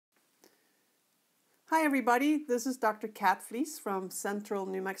Hi everybody, this is Dr. Kat from Central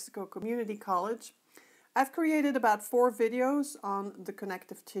New Mexico Community College. I've created about 4 videos on the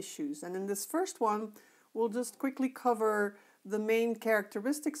connective tissues, and in this first one we'll just quickly cover the main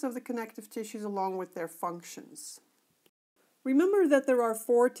characteristics of the connective tissues along with their functions. Remember that there are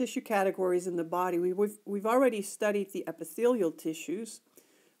 4 tissue categories in the body. We've already studied the epithelial tissues.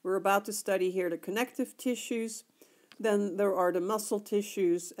 We're about to study here the connective tissues. Then there are the muscle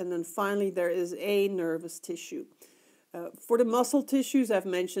tissues, and then finally there is a nervous tissue. For the muscle tissues, I've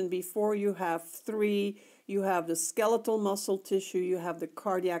mentioned before, you have 3. You have the skeletal muscle tissue, you have the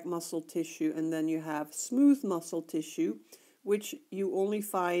cardiac muscle tissue, and then you have smooth muscle tissue, which you only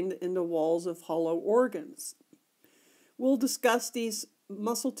find in the walls of hollow organs. We'll discuss these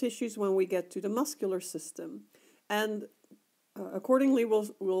muscle tissues when we get to the muscular system, and accordingly,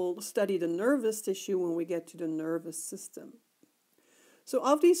 we'll study the nervous tissue when we get to the nervous system. So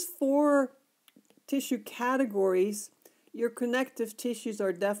of these 4 tissue categories, your connective tissues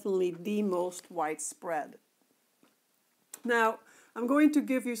are definitely the most widespread. Now, I'm going to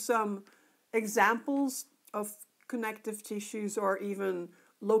give you some examples of connective tissues or even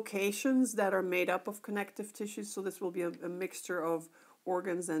locations that are made up of connective tissues. So this will be a mixture of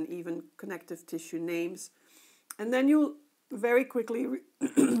organs and even connective tissue names. And then you'll very quickly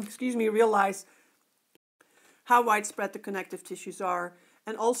realize how widespread the connective tissues are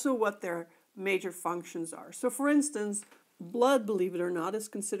and also what their major functions are. So for instance, blood, believe it or not, is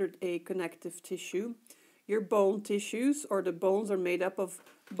considered a connective tissue. Your bone tissues, or the bones are made up of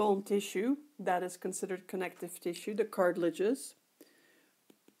bone tissue, that is considered connective tissue. The cartilages,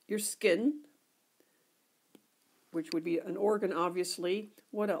 your skin, which would be an organ obviously.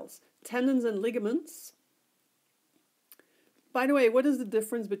 What else? Tendons and ligaments. By the way, what is the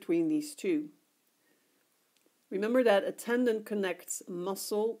difference between these two? Remember that a tendon connects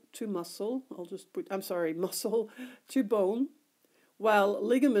muscle to muscle. Muscle to bone, while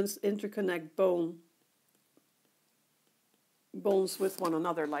ligaments interconnect bones with one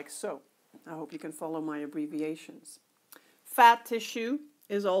another, like so. I hope you can follow my abbreviations. Fat tissue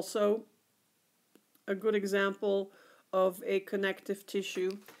is also a good example of a connective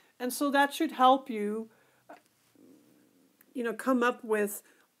tissue, and so that should help you come up with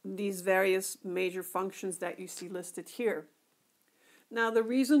these various major functions that you see listed here. Now, the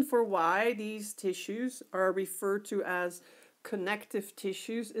reason for why these tissues are referred to as connective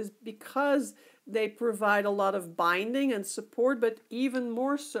tissues is because they provide a lot of binding and support, but even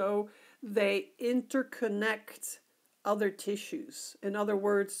more so, they interconnect other tissues. In other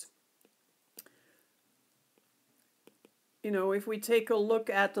words, if we take a look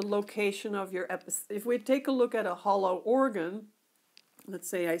at the location of if we take a look at a hollow organ, let's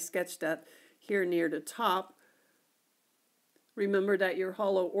say I sketched that here near the top, remember that your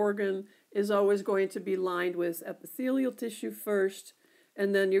hollow organ is always going to be lined with epithelial tissue first,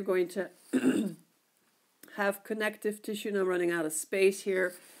 and then you're going to have connective tissue. Now I'm running out of space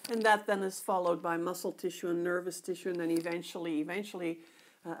here, and that then is followed by muscle tissue and nervous tissue, and then eventually,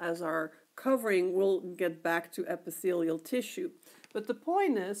 as our covering, we'll get back to epithelial tissue. But the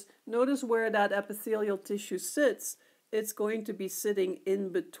point is, notice where that epithelial tissue sits. It's going to be sitting in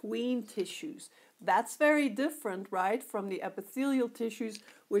between tissues. That's very different, right, from the epithelial tissues,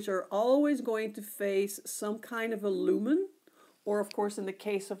 which are always going to face some kind of a lumen, or of course in the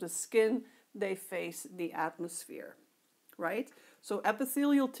case of the skin, they face the atmosphere, right? So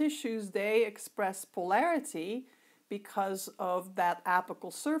epithelial tissues, they express polarity because of that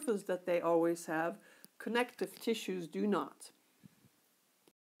apical surface that they always have. Connective tissues do not.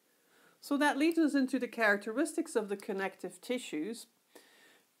 So that leads us into the characteristics of the connective tissues.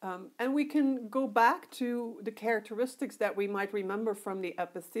 And we can go back to the characteristics that we might remember from the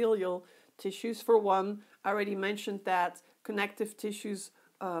epithelial tissues. For one, I already mentioned that connective tissues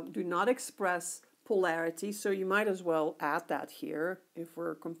do not express polarity, so you might as well add that here if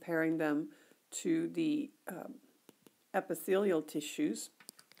we're comparing them to the epithelial tissues.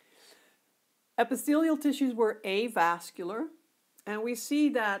 Epithelial tissues were avascular, and we see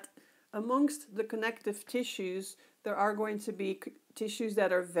that amongst the connective tissues, there are going to be tissues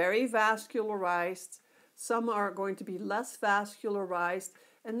that are very vascularized, some are going to be less vascularized,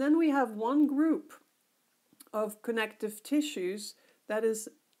 and then we have one group of connective tissues that is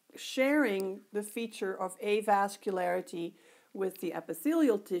sharing the feature of avascularity with the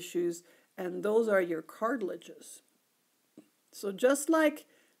epithelial tissues, and those are your cartilages. So just like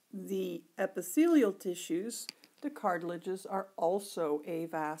the epithelial tissues, the cartilages are also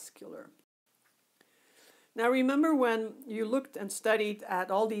avascular. Now remember, when you looked and studied at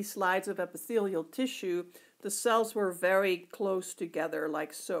all these slides of epithelial tissue, the cells were very close together,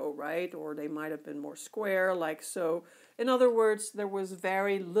 like so, right? Or they might have been more square, like so. In other words, there was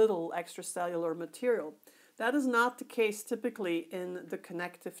very little extracellular material. That is not the case typically in the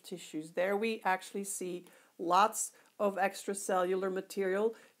connective tissues. There we actually see lots of extracellular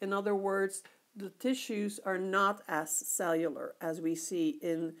material. In other words, the tissues are not as cellular as we see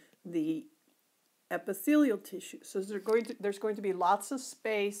in the epithelial tissue. So there's going to be lots of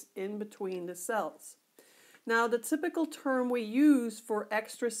space in between the cells. Now, the typical term we use for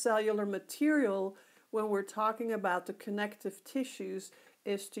extracellular material when we're talking about the connective tissues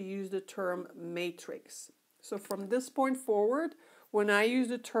is to use the term matrix. So from this point forward, when I use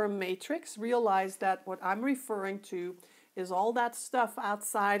the term matrix, realize that what I'm referring to is all that stuff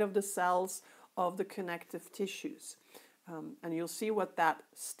outside of the cells of the connective tissues. And you'll see what that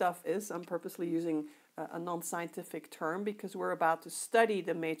stuff is. I'm purposely using a non-scientific term because we're about to study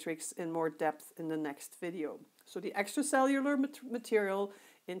the matrix in more depth in the next video. So the extracellular material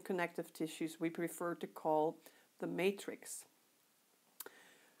in connective tissues we prefer to call the matrix.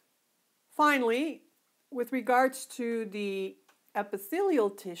 Finally, with regards to the epithelial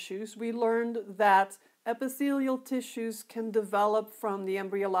tissues, we learned that epithelial tissues can develop from the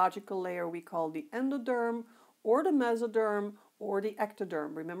embryological layer we call the endoderm, or the mesoderm, or the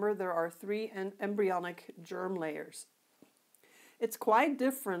ectoderm. Remember, there are three embryonic germ layers. It's quite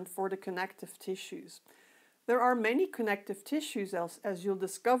different for the connective tissues. There are many connective tissues, as you'll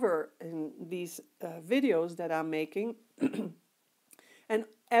discover in these videos that I'm making, and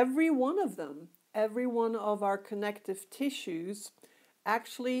every one of them, every one of our connective tissues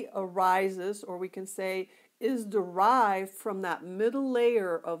actually arises, or we can say is derived from that middle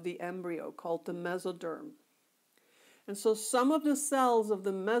layer of the embryo called the mesoderm. And so some of the cells of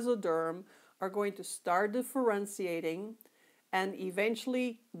the mesoderm are going to start differentiating, and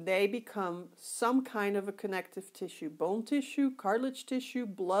eventually they become some kind of a connective tissue. Bone tissue, cartilage tissue,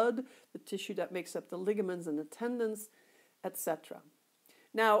 blood, the tissue that makes up the ligaments and the tendons, etc.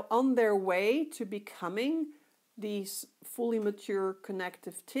 Now, on their way to becoming these fully mature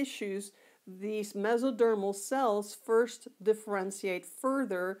connective tissues, these mesodermal cells first differentiate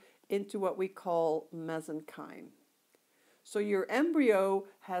further into what we call mesenchyme. So your embryo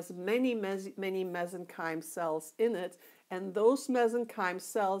has many mesenchyme cells in it, and those mesenchyme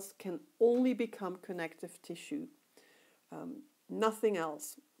cells can only become connective tissue, nothing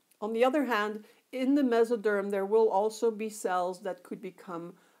else. On the other hand, in the mesoderm, there will also be cells that could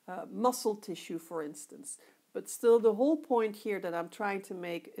become muscle tissue, for instance. But still, the whole point here that I'm trying to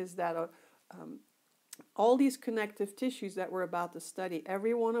make is that all these connective tissues that we're about to study,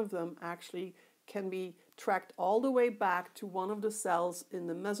 every one of them actually can be tracked all the way back to one of the cells in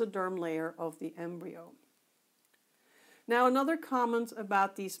the mesoderm layer of the embryo. Now, another comment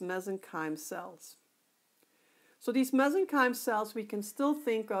about these mesenchyme cells. So these mesenchyme cells we can still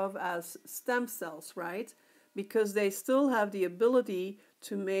think of as stem cells, right? Because they still have the ability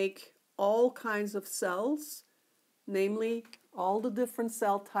to make all kinds of cells, namely all the different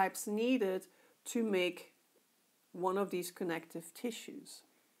cell types needed to make one of these connective tissues.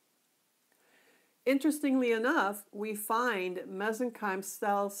 Interestingly enough, we find mesenchyme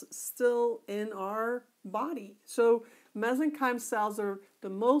cells still in our body. So mesenchyme cells are the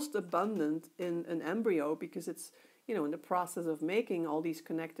most abundant in an embryo because it's, in the process of making all these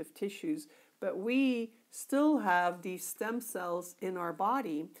connective tissues. But we still have these stem cells in our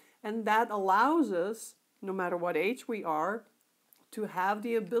body, and that allows us, no matter what age we are, to have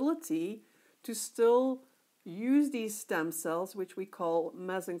the ability to still use these stem cells, which we call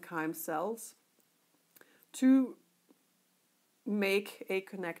mesenchyme cells, to make a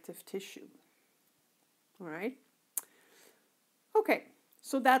connective tissue. All right? Okay,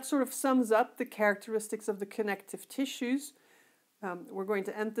 so that sort of sums up the characteristics of the connective tissues. We're going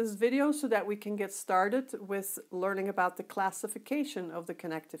to end this video so that we can get started with learning about the classification of the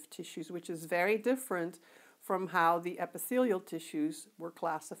connective tissues, which is very different from how the epithelial tissues were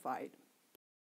classified.